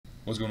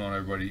What's going on,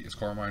 everybody? It's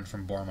Barmine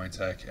from Barmine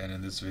Tech, and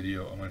in this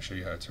video I'm going to show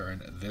you how to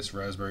turn this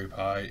Raspberry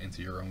Pi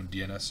into your own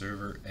DNS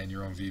server and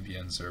your own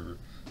VPN server.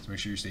 So make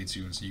sure you stay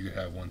tuned so you can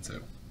have one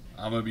too.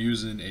 I'm going to be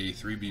using a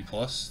 3B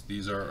Plus.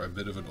 These are a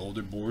bit of an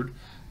older board,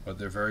 but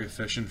they're very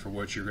efficient for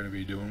what you're going to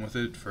be doing with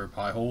it for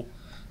pihole.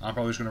 I'm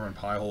probably just going to run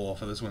pihole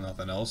off of this one,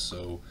 nothing else.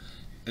 So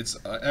it's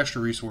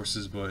extra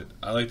resources, but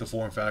I like the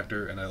form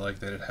factor, and I like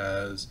that it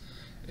has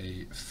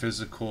a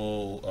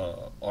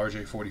physical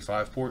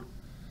RJ45 port.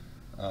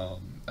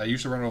 I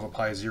used to run it off a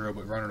Pi Zero,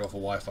 but running it off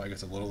of Wi-Fi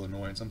gets a little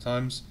annoying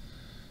sometimes.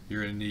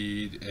 You're going to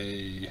need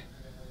a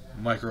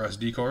micro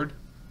SD card.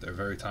 They're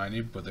very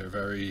tiny, but they're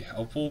very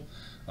helpful.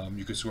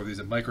 You can store these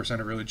at Micro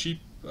Center really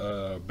cheap.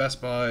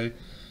 Best Buy.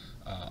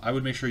 I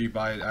would make sure you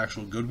buy an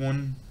actual good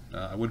one.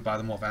 I wouldn't buy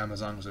them off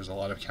Amazon because there's a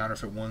lot of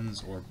counterfeit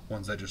ones or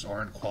ones that just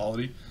aren't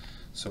quality.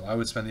 So I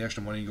would spend the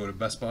extra money and go to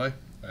Best Buy.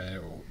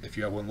 If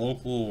you have one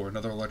local or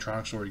another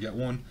electronics store, to get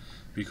one,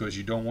 because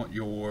you don't want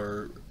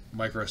your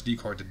micro SD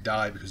card to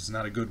die because it's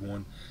not a good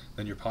one.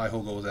 Then your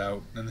Pi-hole goes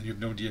out, and then you have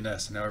no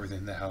DNS, and now everything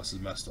in the house is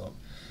messed up.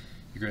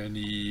 You're going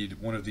to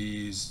need one of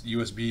these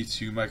USB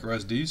to micro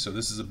SD. So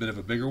this is a bit of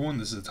a bigger one.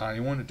 This is a tiny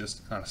one. It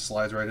just kind of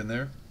slides right in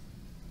there.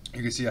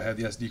 You can see I have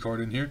the SD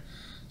card in here.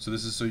 So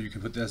this is so you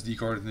can put the SD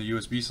card in the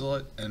USB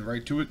slot and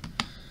write to it.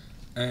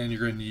 And you're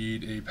going to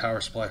need a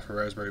power supply for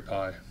Raspberry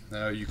Pi.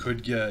 Now you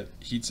could get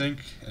heatsink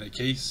and a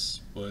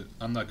case, but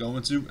I'm not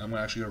going to. I'm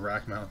actually going to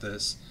rack mount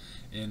this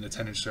in the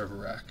 10-inch server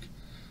rack.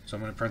 So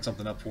I'm going to print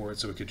something up for it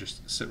so it could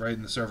just sit right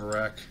in the server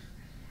rack,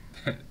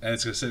 and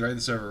it's going to sit right in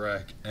the server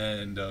rack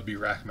and be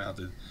rack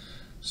mounted.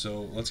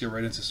 So let's get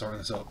right into starting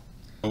this up.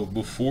 So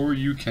before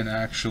you can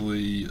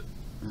actually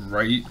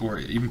write or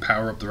even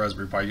power up the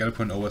Raspberry Pi, you got to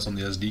put an OS on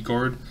the SD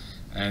card,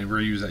 and we're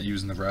going to use that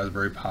using the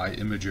Raspberry Pi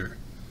Imager.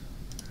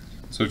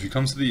 So if you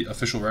come to the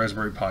official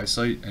Raspberry Pi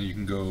site and you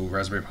can go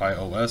Raspberry Pi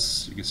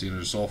OS, you can see it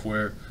under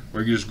software,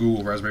 or you can just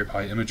Google Raspberry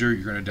Pi Imager.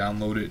 You're going to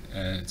download it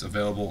and it's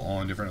available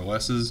on different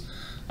OSs.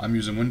 I'm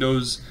using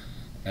Windows,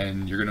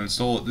 and you're going to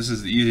install it. This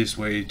is the easiest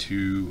way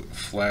to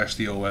flash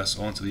the OS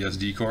onto the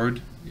SD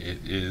card. It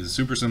is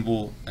super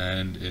simple,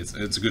 and it's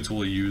a good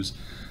tool to use.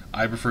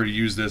 I prefer to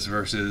use this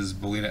versus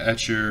Balena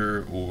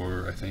Etcher,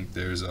 or I think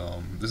there's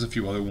a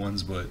few other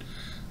ones, but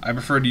I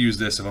prefer to use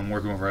this if I'm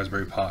working with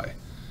Raspberry Pi.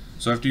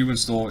 So after you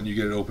install it and you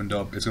get it opened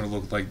up, it's going to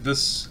look like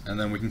this, and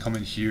then we can come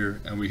in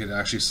here and we can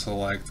actually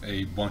select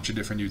a bunch of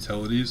different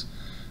utilities.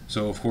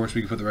 So of course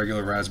we can put the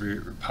regular Raspberry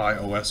Pi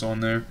OS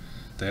on there.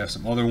 They have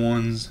some other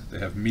ones. They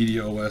have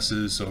media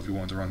OSs, so if you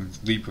want to run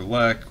Leap or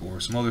Lec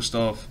or some other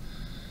stuff,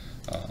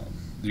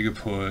 you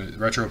could put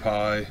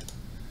RetroPie.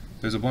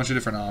 There's a bunch of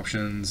different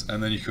options,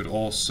 and then you could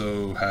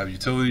also have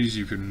utilities.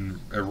 You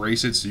can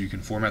erase it so you can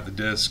format the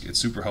disk. It's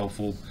super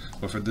helpful,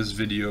 but for this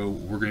video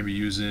we're going to be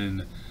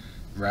using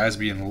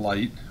Raspbian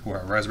Lite,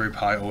 or Raspberry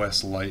Pi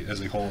OS Lite as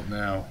they call it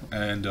now,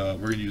 and we're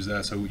going to use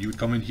that. So you would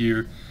come in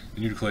here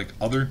and you'd click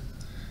Other,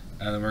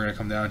 and then we're going to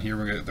come down here,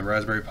 we're going to get the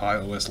Raspberry Pi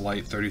OS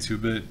Lite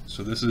 32-bit.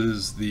 So this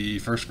is the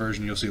first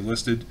version you'll see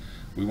listed.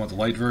 We want the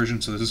Lite version,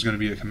 so this is going to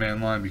be a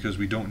command line because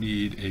we don't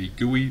need a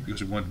GUI,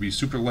 because we want it to be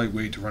super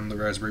lightweight to run the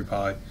Raspberry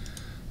Pi.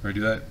 We're going to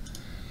do that.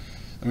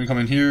 Then we come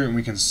in here and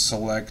we can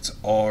select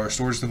our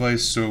storage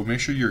device. So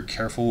make sure you're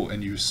careful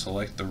and you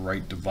select the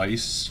right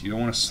device. You don't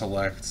want to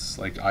select,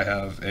 like I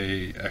have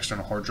a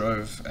external hard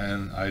drive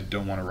and I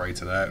don't want to write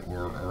to that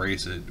or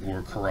erase it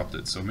or corrupt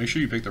it. So make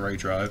sure you pick the right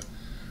drive.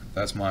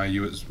 That's my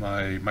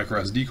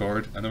micro SD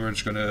card, and then we're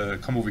just going to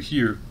come over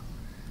here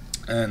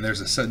and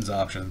there's a settings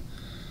option.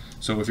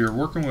 So if you're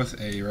working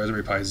with a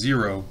Raspberry Pi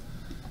Zero,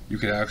 you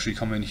could actually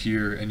come in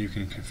here and you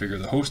can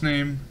configure the host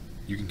name,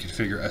 you can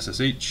configure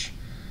SSH.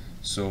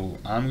 So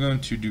I'm going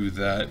to do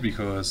that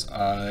because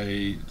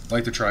I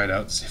like to try it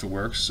out to see if it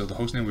works. So the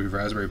host name will be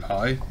Raspberry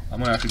Pi.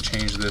 I'm going to actually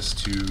change this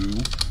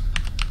to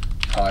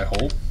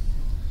Pi-hole.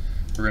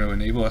 We're going to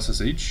enable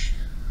SSH,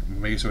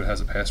 make it so it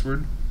has a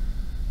password.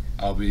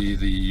 I'll be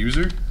the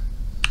user.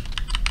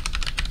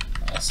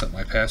 I'll set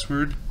my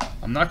password.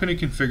 I'm not going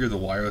to configure the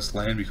wireless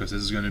LAN because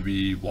this is going to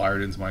be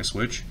wired into my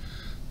switch,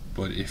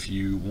 but if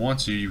you want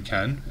to, you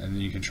can, and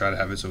then you can try to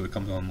have it so it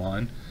comes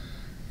online.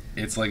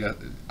 It's like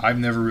I've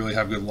never really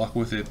had good luck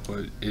with it,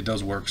 but it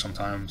does work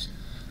sometimes.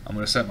 I'm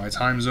going to set my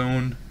time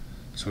zone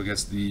so it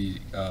gets the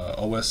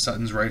OS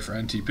settings right for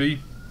NTP,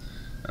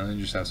 and then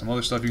you just have some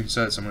other stuff you can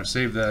set. So I'm going to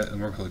save that,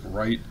 and we're going to click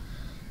write.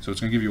 So it's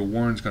going to give you a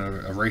warning. It's going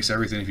to erase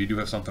everything if you do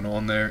have something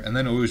on there, and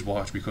then always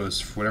watch,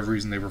 because for whatever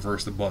reason they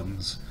reverse the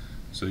buttons.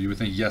 So you would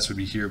think yes would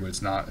be here, but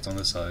it's not. It's on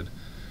this side.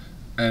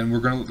 And we're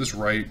going to let this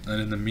write,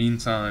 and in the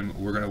meantime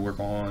we're going to work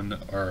on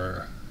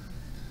our...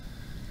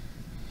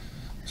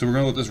 So we're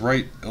going to let this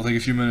write. It'll take a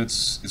few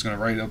minutes. It's going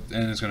to write up,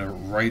 and it's going to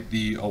write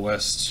the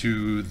OS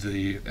to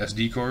the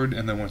SD card,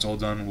 and then when it's all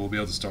done we'll be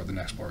able to start the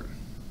next part.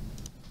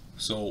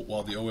 So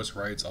while the OS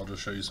writes, I'll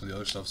just show you some of the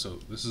other stuff. So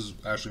this is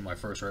actually my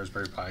first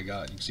Raspberry Pi I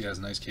got. You can see it has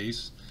a nice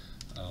case.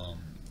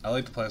 I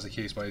like the plastic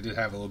case, but I did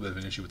have a little bit of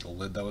an issue with the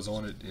lid that was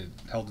on it. It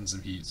held in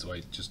some heat, so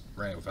I just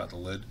ran it without the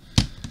lid.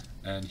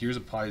 And here's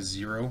a Pi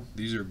Zero.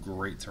 These are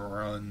great to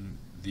run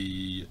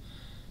the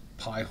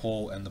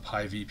Pi-hole and the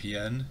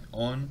PiVPN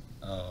on.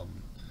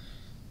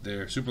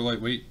 They're super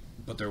lightweight,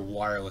 but they're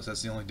wireless.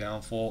 That's the only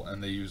downfall,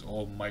 and they use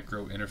all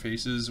micro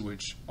interfaces,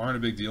 which aren't a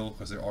big deal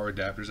because there are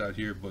adapters out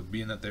here, but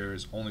being that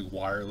there's only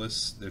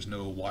wireless, there's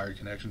no wired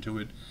connection to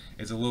it,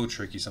 it's a little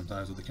tricky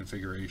sometimes with the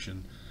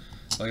configuration.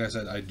 Like I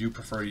said, I do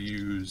prefer to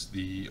use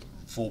the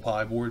full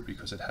Pi board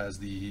because it has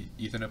the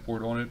Ethernet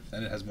port on it,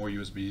 and it has more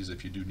USBs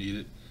if you do need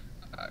it.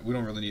 We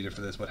don't really need it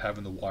for this, but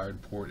having the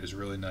wired port is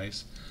really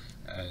nice,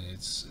 and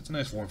it's a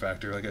nice form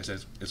factor. Like I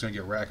said, it's going to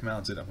get rack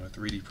mounted. I'm going to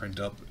 3D print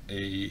up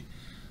a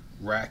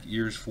rack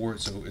ears for it,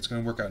 so it's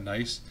going to work out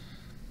nice.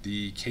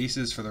 The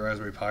cases for the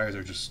Raspberry Pis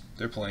are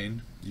they're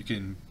plain. You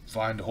can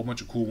find a whole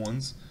bunch of cool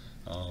ones.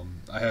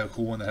 I had a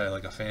cool one that had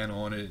like a fan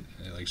on it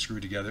and it like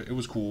screwed together. It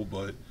was cool,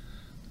 but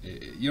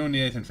you don't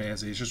need anything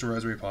fancy. It's just a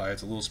Raspberry Pi.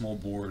 It's a little small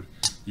board.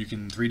 You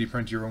can 3D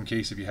print your own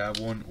case if you have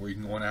one, or you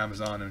can go on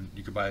Amazon and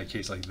you could buy a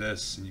case like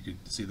this and you could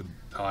see the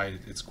Pi.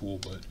 It's cool,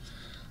 but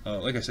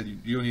like I said,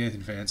 you don't need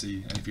anything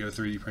fancy, and if you have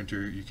a 3D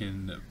printer, you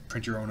can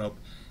print your own up.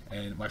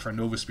 And my friend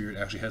Nova Spirit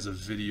actually has a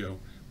video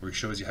where he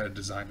shows you how to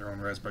design your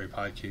own Raspberry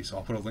Pi case. So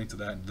I'll put a link to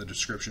that in the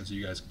description so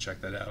you guys can check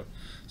that out.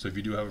 So if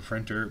you do have a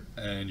printer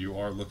and you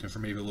are looking for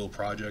maybe a little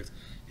project,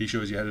 he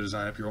shows you how to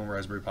design up your own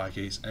Raspberry Pi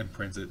case and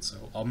print it.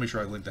 So I'll make sure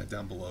I link that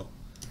down below.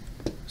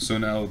 So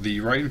now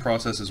the writing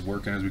process is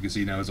working. As we can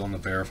see now, it's on the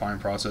verifying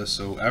process.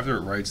 So after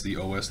it writes the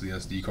OS to the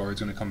SD card,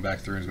 it's going to come back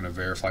through and it's going to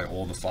verify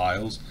all the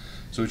files.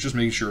 So it's just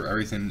making sure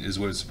everything is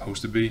what it's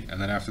supposed to be,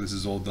 and then after this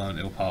is all done,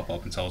 it'll pop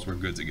up and tell us we're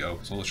good to go.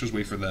 So let's just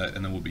wait for that,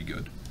 and then we'll be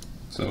good.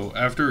 So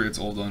after it's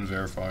all done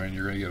verifying,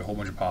 you're going to get a whole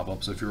bunch of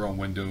pop-ups. If you're on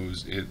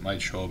Windows, it might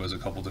show up as a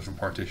couple different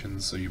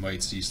partitions, so you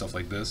might see stuff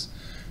like this.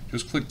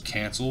 Just click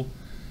cancel,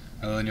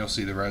 and then you'll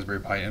see the Raspberry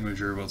Pi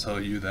imager will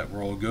tell you that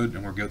we're all good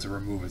and we're good to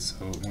remove it.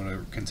 So I'm going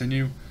to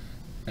continue,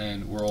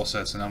 and we're all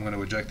set. So now I'm going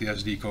to eject the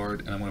SD card,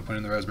 and I'm going to put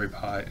in the Raspberry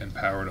Pi and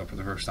power it up for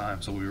the first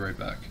time. So we'll be right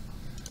back.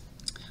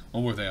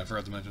 One more thing I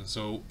forgot to mention.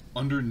 So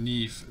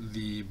underneath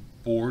the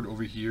board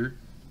over here,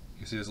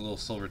 you see this little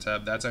silver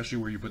tab. That's actually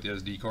where you put the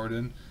SD card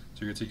in. So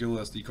you're gonna take your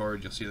little SD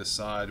card. You'll see the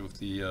side with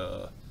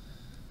the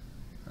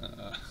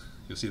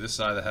you'll see this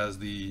side that has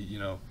the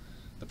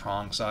the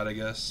prong side, I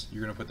guess.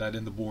 You're gonna put that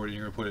in the board, and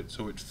you're gonna put it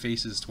so it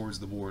faces towards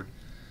the board.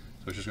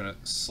 So it's just gonna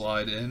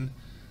slide in. And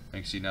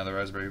you can see now the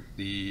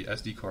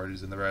SD card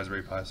is in the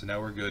Raspberry Pi. So now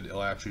we're good.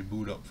 It'll actually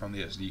boot up from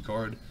the SD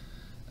card.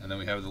 And then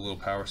we have the little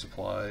power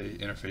supply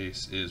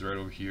interface is right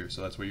over here,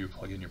 so that's where you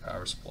plug in your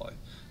power supply.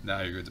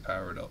 Now you're good to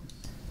power it up.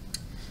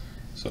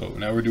 So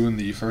now we're doing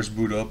the first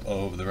boot up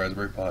of the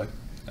Raspberry Pi,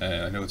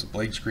 and I know it's a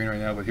blank screen right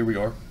now, but here we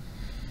are.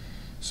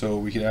 So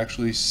we can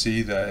actually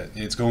see that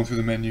it's going through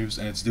the menus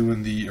and it's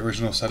doing the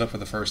original setup for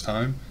the first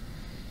time.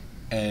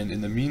 And in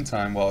the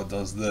meantime, while it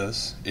does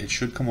this, it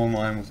should come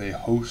online with a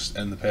host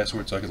and the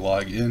password so I can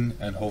log in,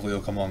 and hopefully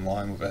it'll come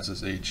online with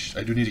SSH.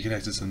 I do need to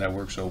connect this to the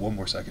network, so one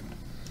more second.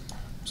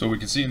 So we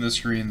can see in this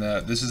screen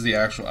that this is the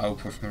actual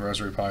output from the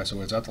Raspberry Pi. So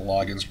it's at the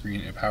login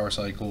screen, it power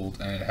cycled,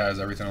 and it has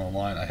everything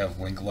online. I have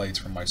link lights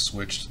from my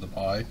switch to the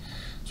Pi.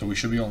 So we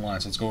should be online.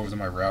 So let's go over to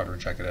my router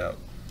and check it out.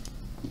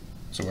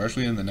 So we're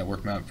actually in the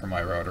network map for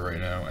my router right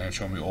now, and it's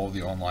showing me all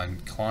the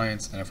online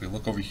clients. And if we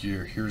look over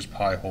here, here's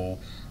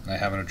Pi-hole, and I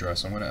have an address.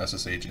 So I'm going to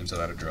SSH into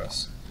that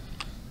address.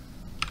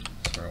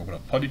 So I open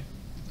up PuTTY.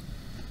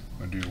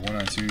 I'm going to do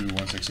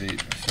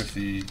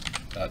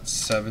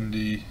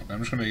 192.168.50.70. I'm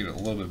just going to make it a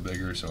little bit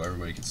bigger so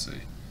everybody can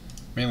see.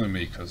 Mainly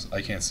me, because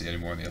I can't see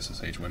anymore in the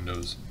SSH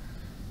windows.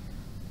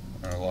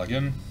 I'm going to log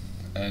in,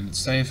 and it's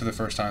saying for the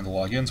first time to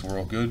log in, so we're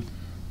all good.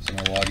 So I'm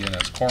going to log in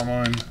as Barmine.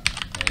 I'm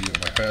going to give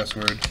it my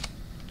password,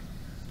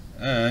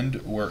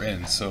 and we're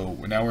in. So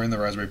now we're in the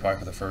Raspberry Pi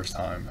for the first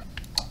time.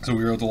 So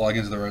we were able to log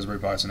into the Raspberry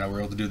Pi, so now we're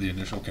able to do the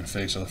initial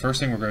config. So the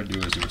first thing we're going to do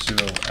is do a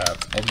sudo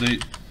apt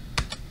update.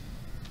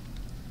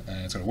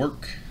 And it's going to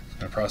work. It's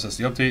going to process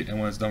the update, and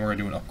when it's done, we're going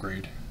to do an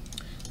upgrade.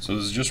 So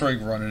this is just like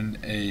running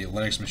a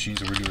Linux machine,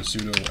 so we're going to do a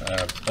sudo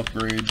apt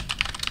upgrade,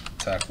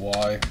 tac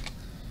y,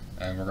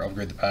 and we're going to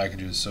upgrade the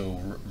packages.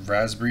 So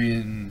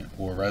Raspberry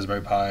or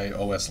Raspberry Pi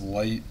OS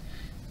Lite,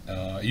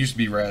 it used to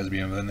be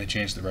Raspbian, but then they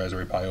changed to the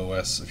Raspberry Pi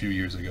OS a few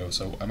years ago,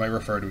 so I might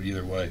refer to it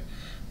either way.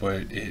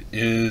 But it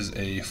is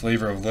a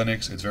flavor of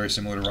Linux. It's very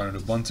similar to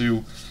running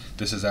Ubuntu.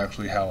 This is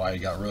actually how I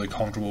got really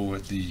comfortable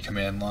with the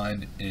command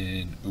line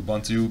in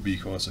Ubuntu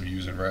because of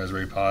using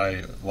Raspberry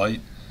Pi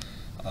Lite.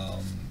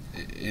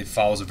 It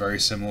follows a very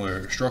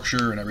similar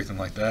structure and everything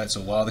like that,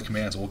 so a lot of the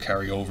commands will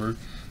carry over.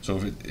 So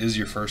if it is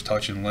your first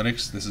touch in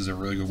Linux, this is a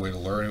really good way to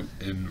learn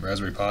it in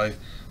Raspberry Pi.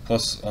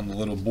 Plus, on the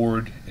little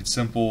board, it's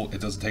simple,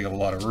 it doesn't take up a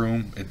lot of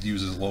room, it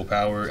uses low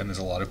power, and there's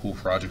a lot of cool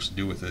projects to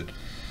do with it.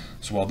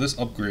 So while this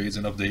upgrades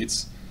and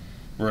updates,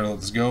 we're going to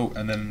let this go,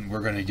 and then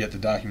we're going to get the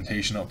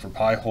documentation up for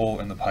Pi-hole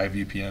and the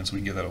PiVPN so we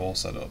can get that all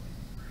set up.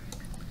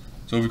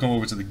 So if we come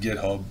over to the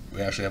GitHub,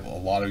 we actually have a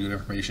lot of good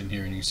information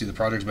here, and you can see the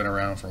project's been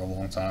around for a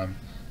long time.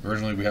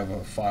 Originally, we have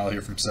a file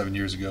here from 7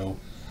 years ago.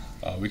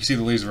 We can see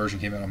the latest version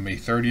came out on May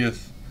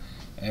 30th,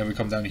 And if we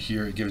come down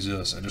here, it gives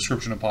us a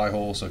description of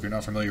Pi-hole. So if you're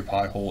not familiar,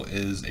 Pi-hole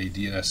is a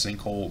DNS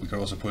sinkhole. We could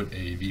also put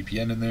a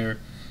VPN in there,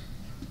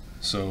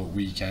 so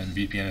we can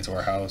VPN into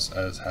our house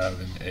as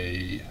having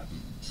a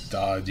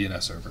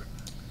DNS server.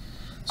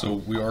 So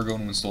we are going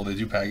to install, they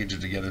do package it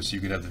together so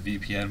you could have the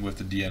VPN with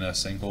the DNS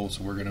sinkhole.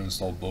 So we're going to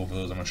install both of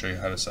those. I'm going to show you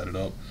how to set it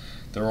up.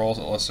 There are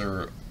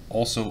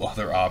also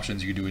other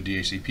options. You can do a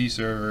DHCP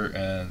server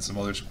and some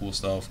other cool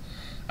stuff.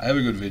 I have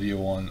a good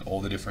video on all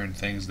the different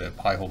things that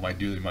Pi-hole might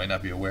do that you might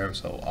not be aware of,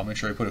 so I'll make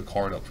sure I put a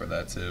card up for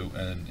that too,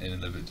 and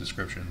in the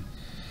description.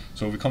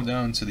 So if we come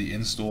down to the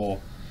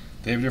install,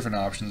 they have different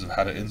options of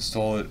how to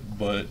install it,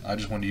 but I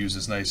just want to use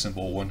this nice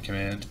simple one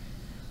command.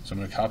 So I'm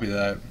going to copy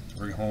that.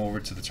 We're going to come over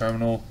to the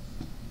terminal.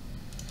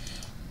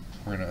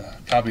 We're going to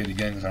copy it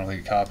again because I don't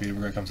think it copied.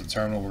 We're going to come to the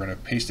terminal. We're going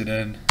to paste it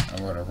in, and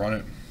we're going to run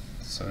it.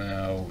 So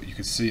now you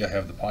can see I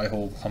have the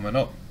Pi-hole coming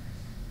up,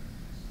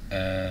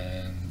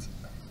 and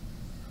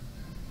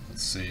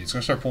let's see, it's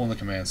going to start pulling the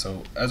command.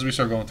 So as we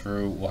start going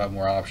through, we'll have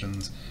more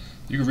options.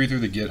 You can read through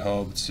the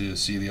GitHub to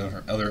see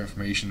the other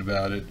information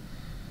about it.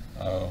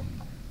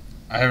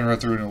 I haven't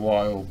read through it in a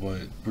while,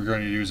 but we're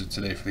going to use it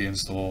today for the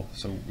install.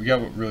 So we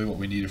got really what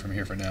we needed from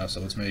here for now. So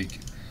let's make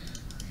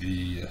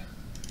the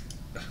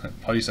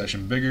putty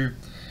session bigger.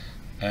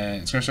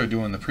 And it's going to start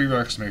doing the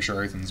prereqs to make sure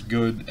everything's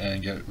good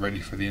and get ready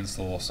for the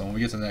install. So when we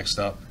get to the next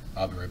step,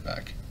 I'll be right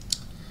back.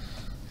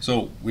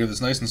 So we have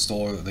this nice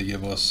installer that they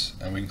give us,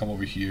 and we can come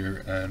over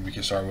here and we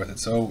can start with it.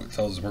 So it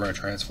tells us we're going to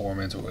transform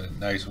into a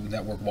nice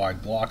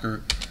network-wide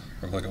blocker.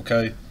 We're going to click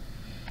OK.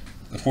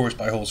 Of course,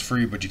 Pi-hole is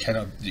free, but you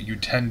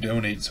can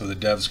donate so the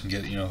devs can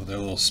get their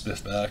little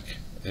spiff back.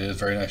 It is a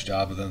very nice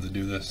job of them to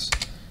do this.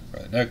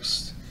 Right,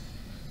 next.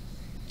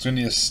 It's going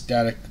to need a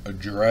static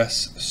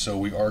address, so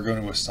we are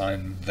going to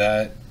assign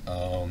that.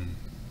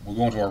 We'll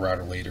go into our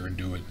router later and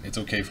do it. It's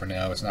okay for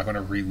now. It's not going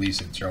to release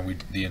it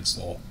during the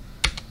install.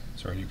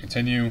 So you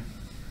continue.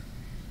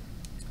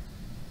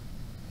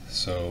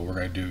 So we're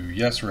going to do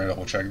yes. We're going to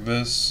double check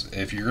this.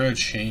 If you're going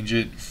to change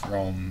it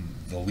from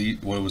what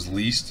it was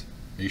leased,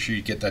 make sure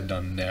you get that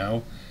done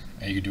now,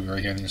 and you can do it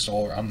right here in the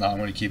installer. I'm not. I'm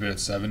going to keep it at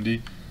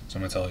 70, so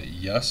I'm going to tell it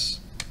yes.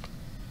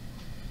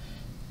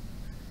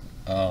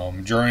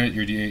 During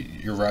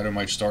it, your router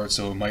might start,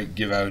 so it might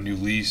give out a new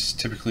lease.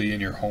 Typically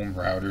in your home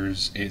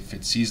routers, if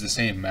it sees the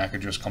same MAC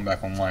address come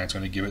back online, it's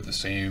going to give it the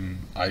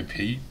same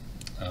IP.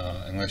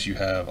 Unless you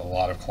have a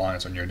lot of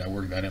clients on your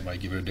network, then it might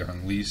give it a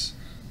different lease,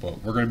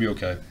 but we're going to be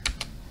okay.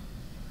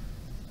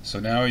 So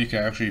now you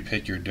can actually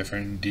pick your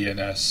different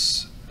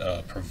DNS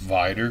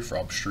provider for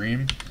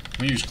upstream. I'm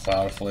going to use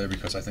Cloudflare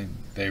because I think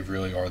they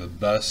really are the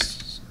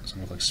best. So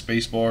I'm going to click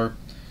spacebar.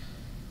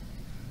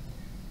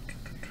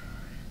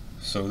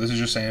 So this is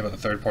just saying about the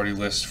third-party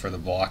list for the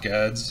block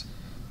ads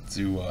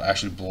to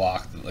actually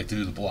block, to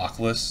do the block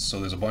list. So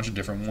there's a bunch of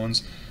different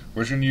ones.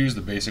 We're just going to use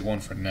the basic one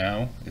for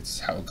now.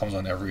 It's how it comes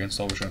on every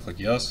install. We're just going to click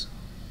yes.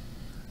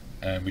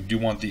 And we do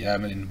want the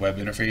admin web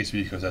interface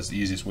because that's the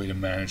easiest way to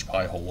manage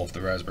Pi-hole off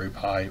the Raspberry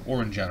Pi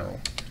or in general.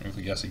 We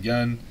click yes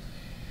again.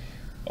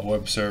 A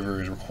web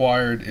server is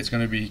required. It's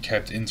going to be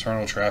kept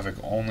internal traffic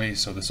only,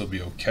 so this will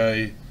be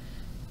okay.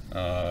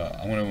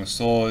 I'm going to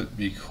install it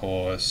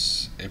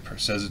because it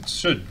says it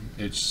should.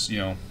 It's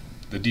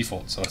the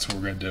default, so that's what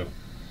we're going to do.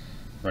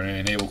 We're going to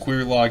enable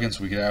query login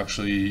so we can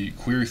actually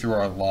query through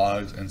our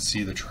logs and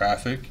see the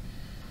traffic.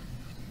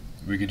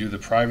 We could do the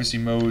privacy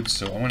mode,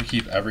 so I'm going to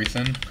keep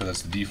everything because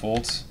that's the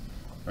default.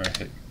 We're going to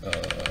hit,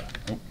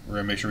 we're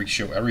going to make sure we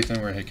show everything.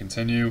 We're going to hit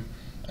continue,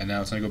 and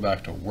now it's going to go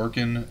back to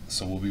working,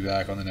 so we'll be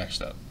back on the next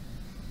step.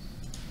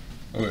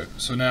 Okay,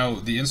 so now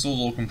the install is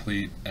all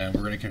complete, and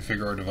we're going to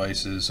configure our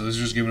devices. So this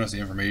is just giving us the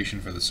information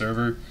for the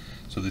server.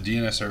 So the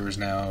DNS server is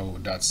now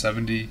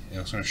 .70.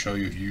 It's going to show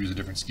you if you use a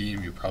different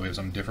scheme, you probably have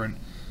something different.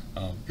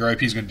 Your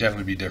IP is going to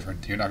definitely be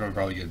different. You're not going to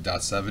probably get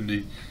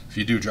 .70. If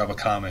you do, drop a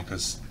comment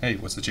because, hey,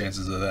 what's the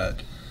chances of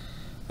that?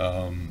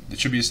 It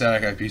should be a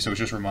static IP, so it's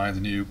just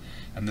reminding you.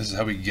 And this is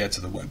how we get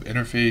to the web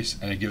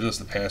interface, and it gives us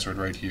the password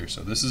right here.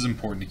 So this is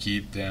important to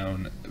keep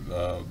down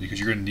because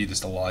you're going to need this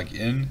to log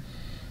in.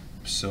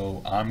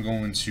 So I'm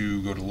going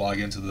to go to log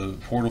into the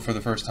portal for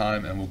the first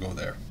time, and we'll go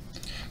there.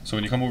 So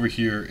when you come over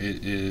here,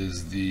 it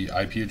is the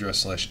IP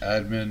address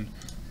 /admin.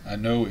 I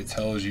know it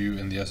tells you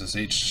in the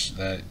SSH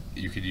that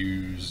you could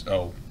use,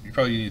 you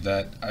probably need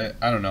that.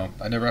 I don't know.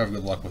 I never have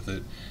good luck with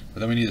it. But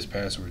then we need this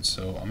password.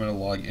 So I'm going to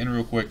log in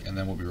real quick, and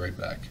then we'll be right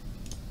back.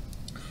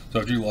 So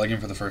after you log in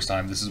for the first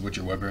time, this is what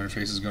your web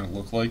interface is going to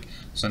look like.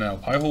 So now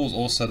Pi-hole is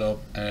all set up,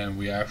 and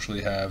we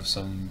actually have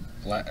some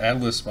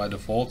ad lists by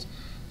default.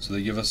 So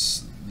they give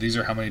us, these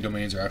are how many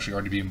domains are actually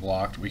already being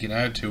blocked. We can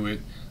add to it.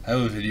 I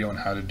have a video on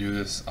how to do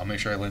this. I'll make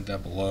sure I link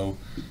that below.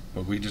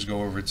 But we just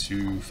go over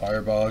to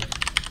Firebug.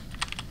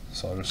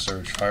 So I'll just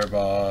search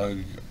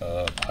Firebug,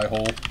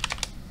 Pi-hole,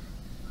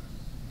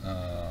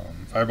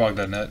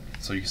 firebug.net.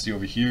 So you can see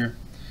over here,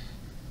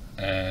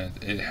 and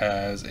it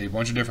has a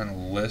bunch of different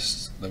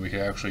lists that we can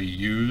actually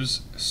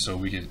use. So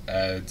we could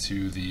add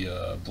to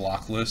the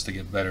block list to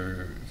get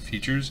better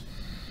features.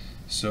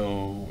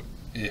 So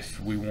if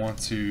we want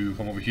to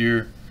come over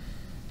here,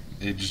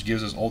 it just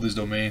gives us all these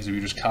domains, and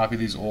we just copy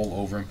these all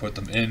over and put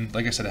them in.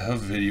 Like I said, I have a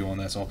video on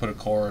that, so I'll put a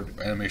card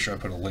and make sure I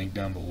put a link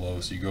down below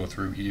so you go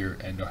through here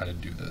and know how to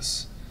do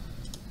this.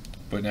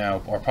 But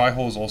now our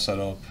pihole is all set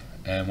up,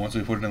 and once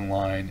we put it in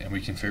line and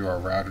we configure our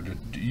router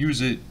to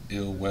use it,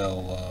 it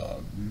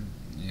will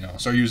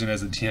start using it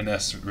as a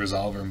DNS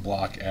resolver and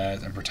block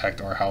ads and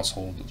protect our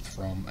household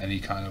from any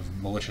kind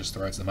of malicious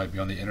threats that might be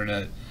on the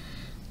internet.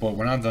 But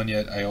we're not done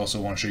yet. I also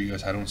want to show you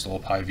guys how to install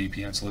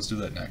PiVPN, so let's do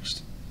that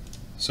next.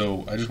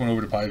 So I just went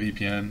over to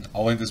PiVPN.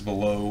 I'll link this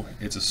below.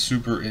 It's a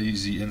super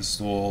easy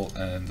install,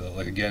 and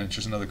like again, it's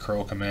just another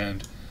curl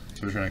command.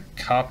 So we're going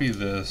to copy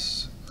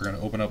this. We're going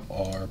to open up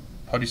our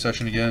PuTTY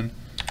session again.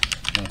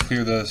 I'm going to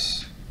clear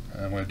this,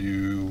 and I'm going to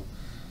do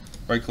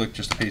right click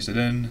just to paste it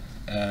in,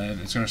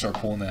 and it's going to start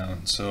pulling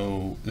down.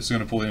 So this is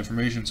going to pull the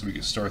information so we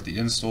can start the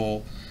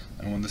install,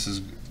 and when this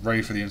is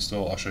ready for the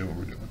install, I'll show you what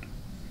we're doing.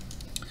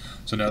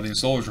 So now the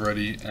installer is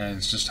ready, and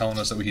it's just telling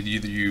us that we could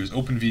either use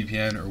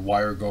OpenVPN or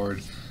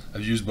WireGuard.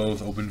 I've used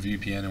both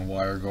OpenVPN and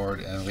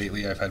WireGuard, and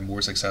lately I've had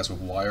more success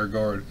with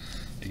WireGuard.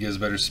 It gives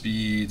better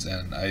speeds,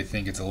 and I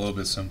think it's a little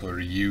bit simpler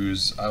to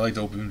use. I like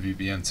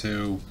OpenVPN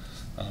too.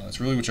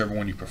 It's really whichever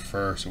one you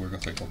prefer, so we're going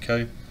to click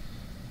OK.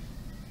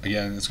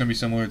 Again, it's going to be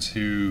similar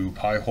to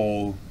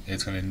Pihole.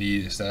 It's going to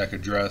need a static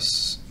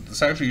address.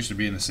 This actually used to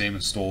be in the same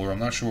installer. I'm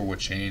not sure what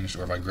changed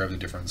or if I grabbed a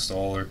different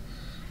installer,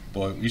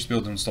 but you used to be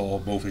able to install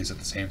both of these at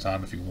the same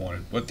time if you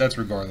wanted, but that's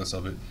regardless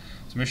of it.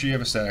 So make sure you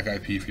have a static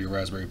IP for your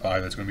Raspberry Pi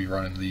that's going to be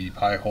running the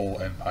Pihole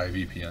and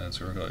PiVPN.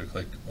 So we're going to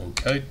click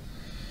OK.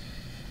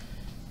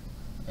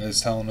 And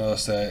it's telling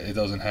us that it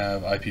doesn't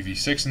have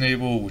IPv6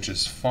 enabled, which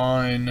is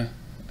fine.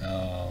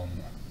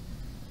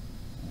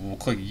 We'll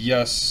click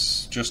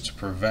yes just to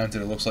prevent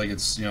it. It looks like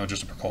it's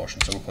just a precaution,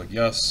 so we'll click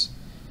yes.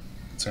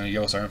 It's going to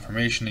give us our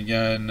information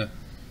again.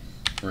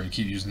 We're going to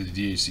keep using the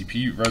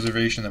DHCP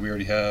reservation that we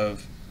already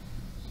have.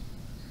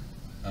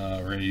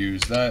 We're going to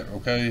use that.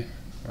 Okay.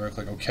 We're going to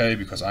click OK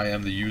because I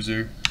am the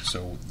user,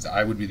 so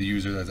I would be the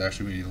user that's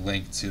actually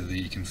linked to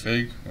the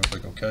config. I'm going to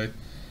click OK,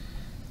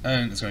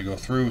 and it's going to go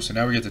through. So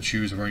now we get to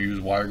choose if we're going to use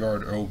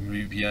WireGuard or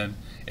OpenVPN.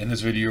 In this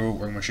video,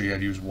 we're going to show you how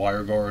to use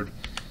WireGuard.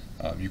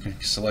 You can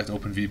select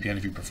OpenVPN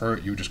if you prefer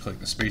it. You would just click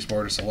the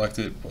spacebar to select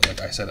it, but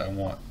like I said, I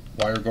want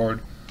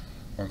WireGuard.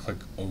 We're going to click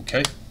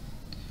OK.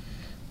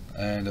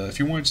 And if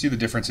you want to see the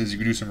differences, you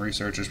can do some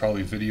research. There's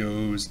probably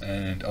videos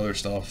and other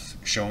stuff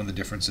showing the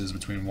differences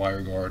between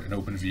WireGuard and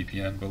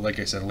OpenVPN. But like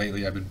I said,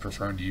 lately I've been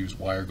preferring to use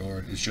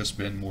WireGuard. It's just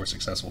been more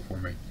successful for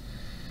me.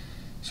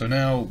 So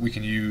now we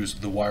can use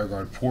the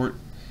WireGuard port.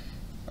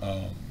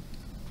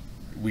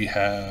 We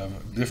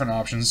have different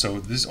options. So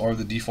these are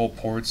the default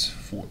ports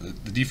for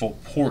the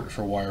default port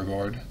for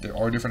WireGuard. There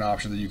are different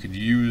options that you could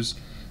use.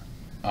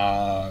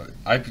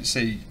 I'd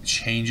say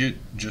change it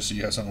just so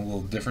you have something a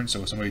little different.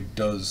 So if somebody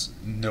does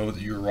know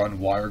that you run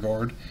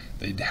WireGuard,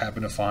 they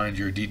happen to find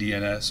your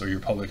DDNS or your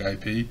public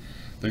IP,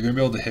 they're going to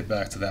be able to hit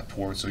back to that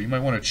port. So you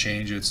might want to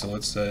change it. So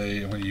let's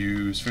say I'm going to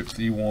use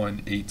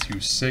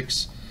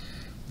 51826.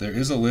 There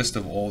is a list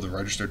of all the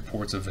registered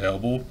ports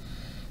available.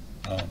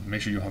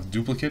 Make sure you don't have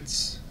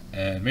duplicates,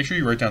 and make sure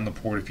you write down the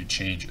port if you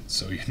change it,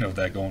 so you know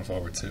that going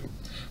forward too.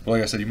 But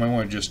like I said, you might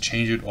want to just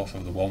change it off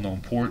of the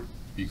well-known port,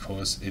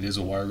 because it is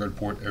a WireGuard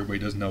port. Everybody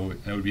does know it,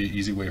 and it would be an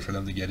easy way for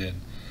them to get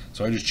in.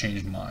 So I just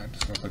changed mine.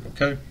 So I'll click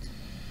OK.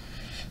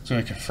 It's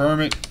going to confirm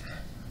it,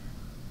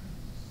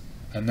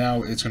 and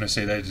now it's going to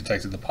say that it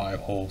detected the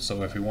Pihole.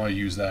 So if we want to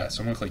use that,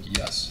 so I'm going to click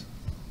yes.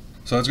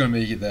 So that's going to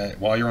make it that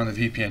while you're on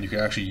the VPN, you can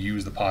actually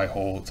use the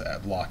Pihole to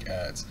block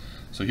ads.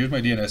 So here's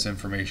my DNS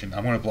information.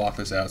 I'm going to block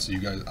this out so you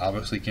guys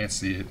obviously can't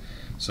see it.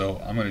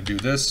 So I'm going to do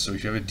this. So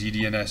if you have a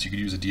DDNS, you could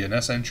use a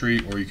DNS entry,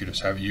 or you could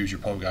just have it use your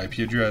public IP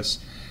address.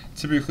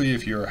 Typically,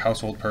 if you're a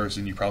household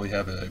person, you probably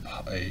have a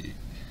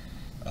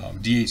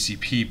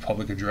DHCP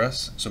public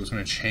address, so it's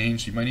going to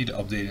change. You might need to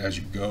update it as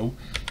you go.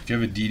 If you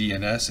have a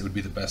DDNS, it would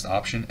be the best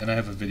option, and I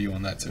have a video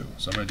on that too,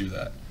 so I'm going to do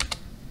that.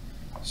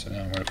 So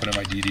now I'm going to put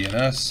in my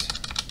DDNS,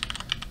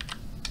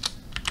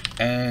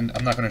 and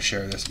I'm not going to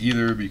share this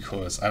either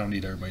because I don't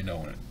need everybody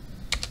knowing it.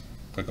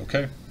 Click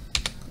OK.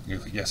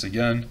 Click yes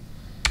again.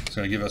 It's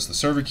going to give us the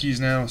server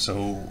keys now,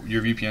 so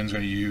your VPN is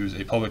going to use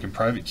a public and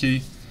private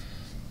key.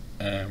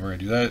 And we're going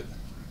to do that.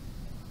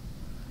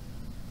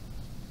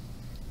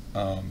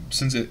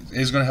 Since it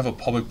is going to have a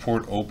public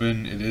port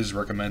open, it is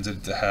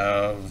recommended to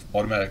have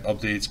automatic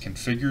updates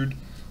configured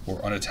or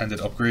unattended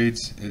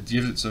upgrades. It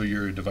gives it so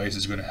your device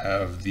is going to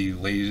have the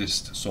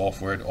latest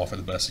software to offer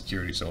the best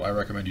security. So I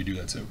recommend you do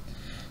that too.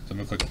 So I'm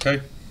going to click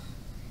OK.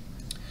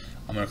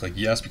 I'm going to click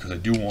yes because I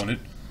do want it.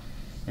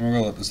 And we're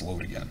going to let this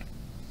load again.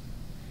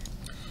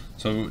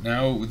 So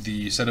now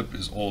the setup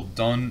is all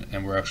done,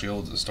 and we're actually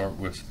able to start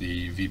with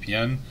the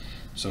VPN.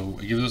 So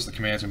it gives us the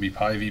command to be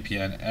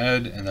PiVPN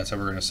add, and that's how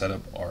we're going to set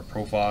up our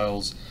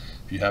profiles.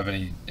 If you have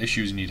any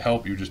issues and need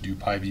help, you just do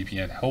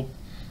PiVPN help,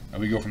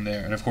 and we go from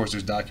there. And of course,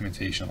 there's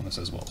documentation on this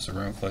as well. So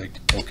we're going to click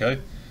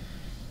OK,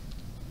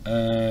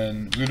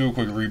 and we're going to do a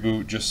quick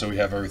reboot just so we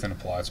have everything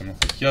applied. So I'm going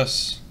to click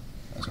yes.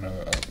 That's going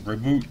to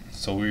reboot,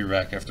 so we'll be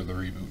back after the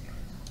reboot.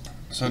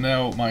 So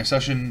now my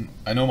session,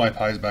 I know my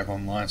Pi is back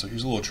online, so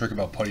here's a little trick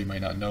about PuTTY you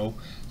might not know.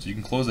 So you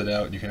can close it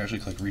out and you can actually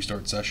click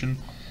restart session,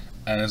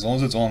 and as long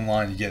as it's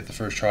online you get it the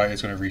first try,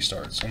 it's going to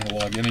restart. So I'm going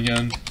to log in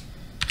again.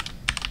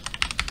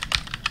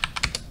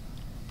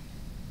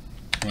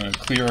 I'm going to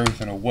clear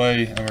everything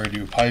away, and we're going to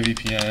do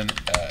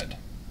PiVPN add.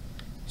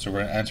 So we're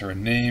going to enter a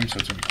name, so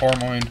it's going to be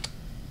Barmine.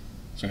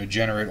 It's going to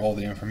generate all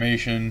the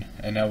information,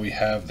 and now we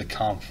have the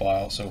comp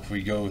file. So if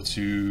we go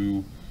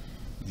to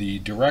the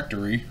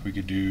directory, we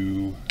could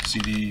do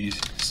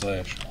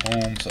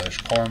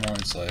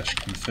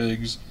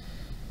cd/home/carmine/configs,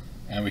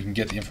 and we can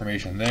get the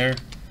information there.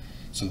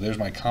 So there's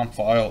my comp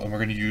file, and we're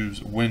going to use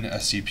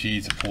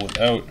WinSCP to pull it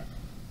out.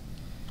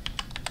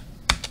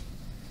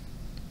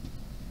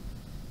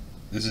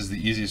 This is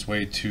the easiest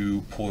way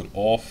to pull it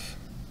off.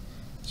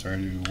 So we're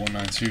going to do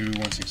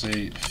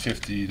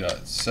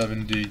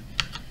 192.168.50.70.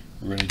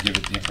 We're going to give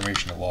it the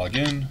information to log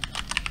in.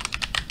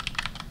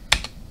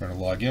 We're going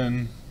to log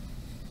in.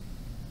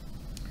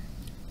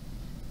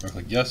 We're going to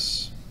click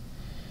yes.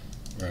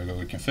 We're going to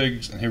go to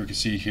configs, and here we can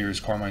see here is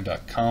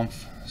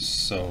carmine.conf.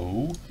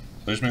 So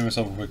I just made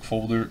myself a quick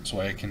folder so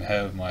I can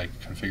have my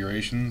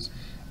configurations,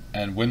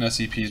 and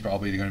WinSCP is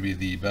probably going to be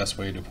the best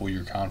way to pull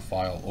your conf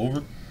file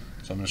over.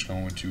 So I'm just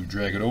going to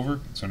drag it over.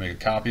 It's going to make a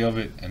copy of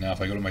it, and now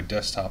if I go to my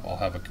desktop, I'll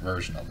have a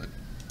version of it.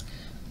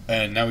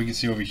 And now we can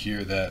see over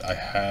here that I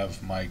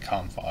have my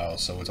conf file,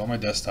 so it's on my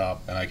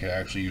desktop, and I can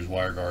actually use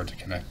WireGuard to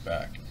connect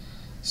back.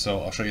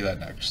 So I'll show you that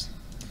next.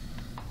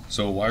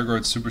 So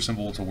WireGuard's super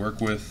simple to work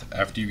with.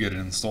 After you get it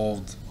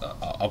installed,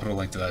 I'll put a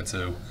link to that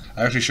too.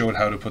 I actually showed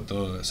how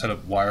to set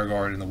up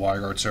WireGuard in the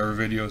WireGuard server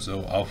video,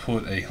 so I'll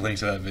put a link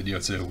to that video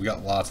too. We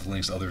got lots of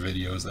links to other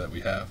videos that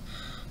we have.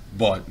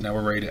 But now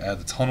we're ready to add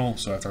the tunnel,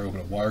 so after I open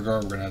up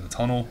WireGuard, we're going to add the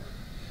tunnel.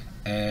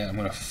 And I'm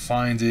going to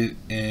find it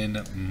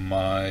in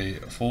my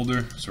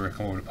folder. So we're going to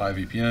come over to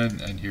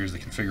PiVPN, and here's the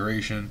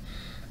configuration.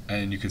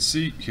 And you can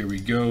see, here we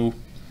go.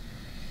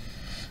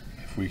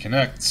 If we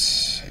connect,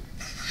 it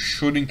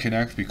shouldn't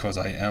connect because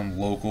I am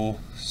local,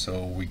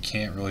 so we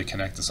can't really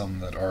connect to something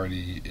that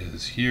already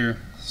is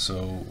here.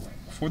 So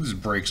before this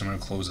breaks, I'm going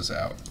to close this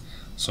out.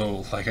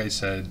 So like I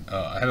said,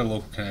 I had a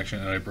local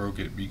connection and I broke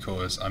it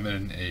because I'm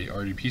in a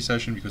RDP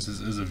session, because this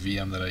is a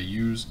VM that I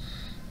use,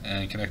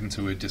 and connecting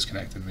to it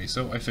disconnected me.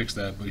 So I fixed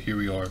that, but here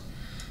we are.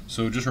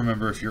 So just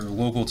remember, if you're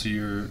local to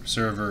your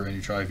server and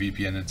you try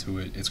VPN into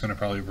it, it's going to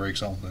probably break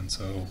something.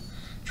 So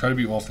try to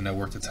be off the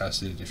network to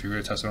test it. If you're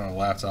going to test it on a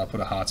laptop, put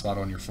a hotspot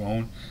on your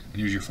phone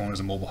and use your phone as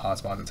a mobile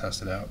hotspot to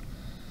test it out.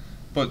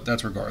 But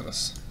that's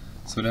regardless.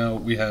 So now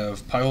we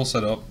have pihole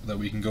set up that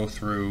we can go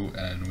through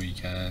and we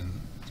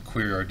can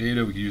query our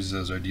data. We could use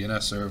this as our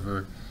DNS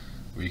server.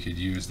 We could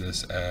use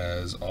this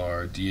as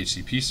our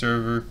DHCP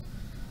server.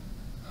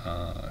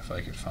 If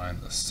I could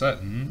find the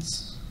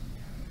settings,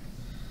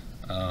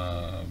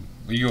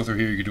 we can go through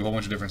here. You can do a whole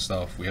bunch of different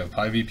stuff. We have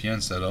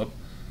PiVPN set up,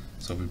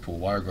 so if we pull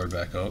WireGuard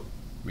back up,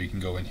 we can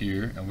go in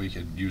here and we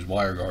could use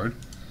WireGuard,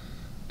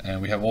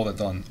 and we have all that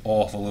done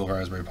off a little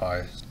Raspberry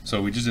Pi.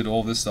 So we just did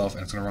all this stuff,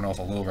 and it's going to run off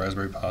a little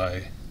Raspberry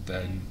Pi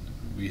that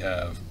we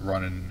have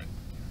running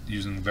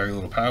using very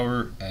little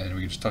power, and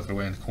we can just tuck it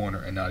away in the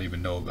corner and not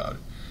even know about it.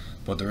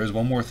 But there is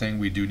one more thing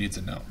we do need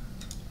to know.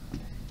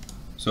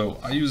 So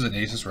I use an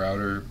ASUS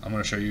router. I'm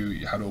going to show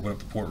you how to open up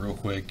the port real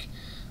quick.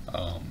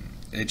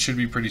 It should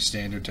be pretty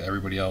standard to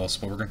everybody else,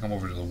 but we're going to come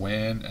over to the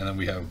WAN, and then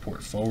we have a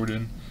port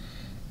forwarding,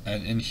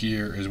 and in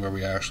here is where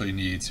we actually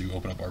need to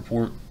open up our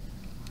port.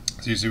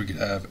 So you see we could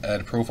have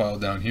add profile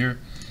down here,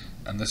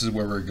 and this is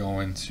where we're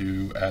going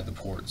to add the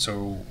port.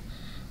 So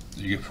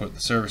you can put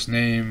the service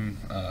name,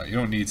 you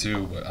don't need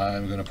to, but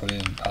I'm going to put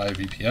in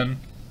PiVPN.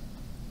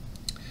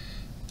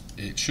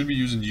 It should be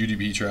using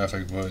UDP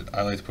traffic, but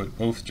I like to put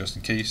both just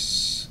in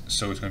case.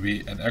 So it's going to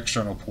be an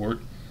external port.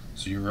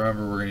 So you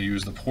remember, we're going to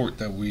use the port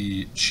that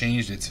we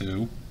changed it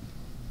to.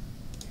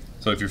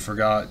 So if you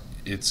forgot,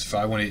 it's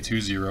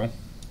 51820,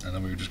 and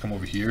then we would just come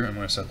over here. I'm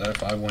going to set that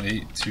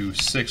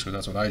 51826 because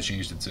that's what I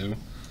changed it to.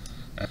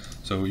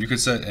 So you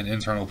could set an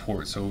internal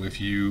port. So if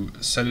you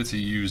set it to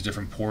use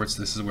different ports,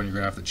 this is when you're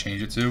going to have to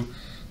change it to.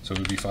 So it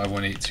would be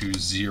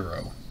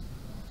 51820.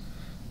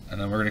 And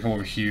then we're going to come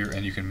over here,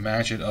 and you can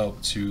match it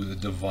up to the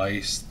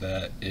device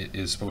that it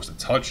is supposed to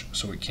touch,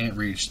 so it can't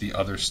reach the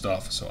other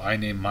stuff. So I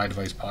named my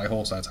device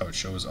pihole, so that's how it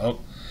shows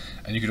up.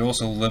 And you could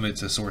also limit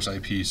to source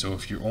IP. So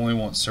if you only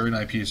want certain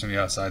IPs from the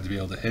outside to be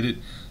able to hit it,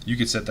 you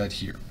could set that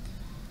here.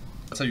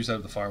 That's how you set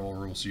up the firewall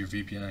rule, so your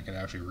VPN can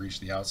actually reach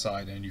the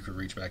outside, and you can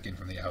reach back in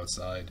from the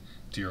outside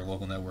to your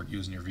local network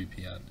using your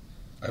VPN.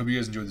 I hope you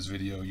guys enjoyed this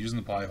video. Using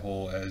the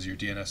Pihole as your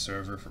DNS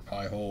server for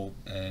Pihole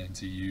and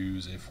to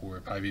use it for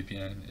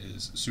PiVPN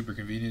is super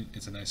convenient.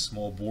 It's a nice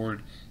small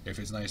board. It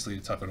fits nicely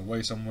to tuck it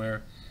away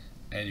somewhere,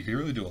 and you can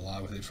really do a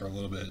lot with it for a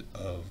little bit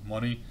of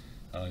money.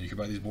 You can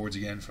buy these boards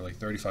again for like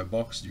 35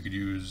 bucks. You could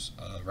use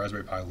a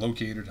Raspberry Pi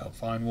locator to help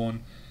find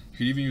one. You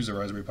could even use a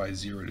Raspberry Pi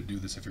Zero to do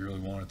this if you really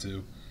wanted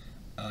to.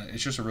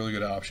 It's just a really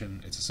good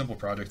option. It's a simple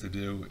project to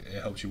do.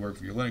 It helps you work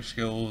for your Linux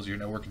skills, your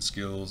networking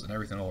skills, and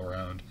everything all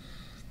around.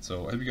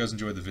 So I hope you guys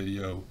enjoyed the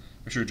video.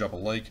 Make sure to drop a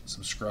like,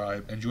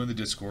 subscribe, and join the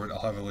Discord. I'll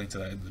have a link to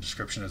that in the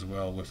description as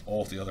well, with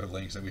all of the other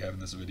links that we have in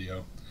this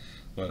video.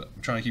 But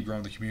I'm trying to keep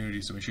growing the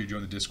community, so make sure you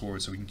join the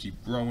Discord so we can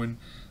keep growing.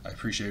 I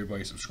appreciate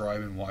everybody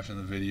subscribing, watching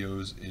the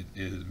videos.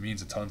 It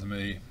means a ton to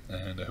me,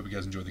 and I hope you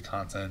guys enjoy the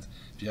content.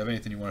 If you have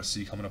anything you want to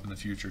see coming up in the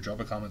future, drop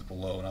a comment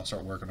below, and I'll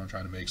start working on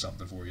trying to make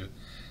something for you.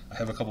 I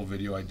have a couple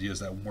video ideas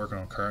that I'm working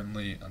on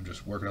currently. I'm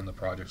just working on the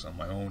projects on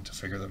my own to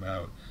figure them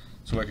out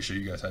so I can show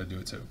you guys how to do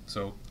it too.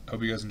 So I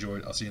hope you guys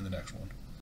enjoyed. I'll see you in the next one.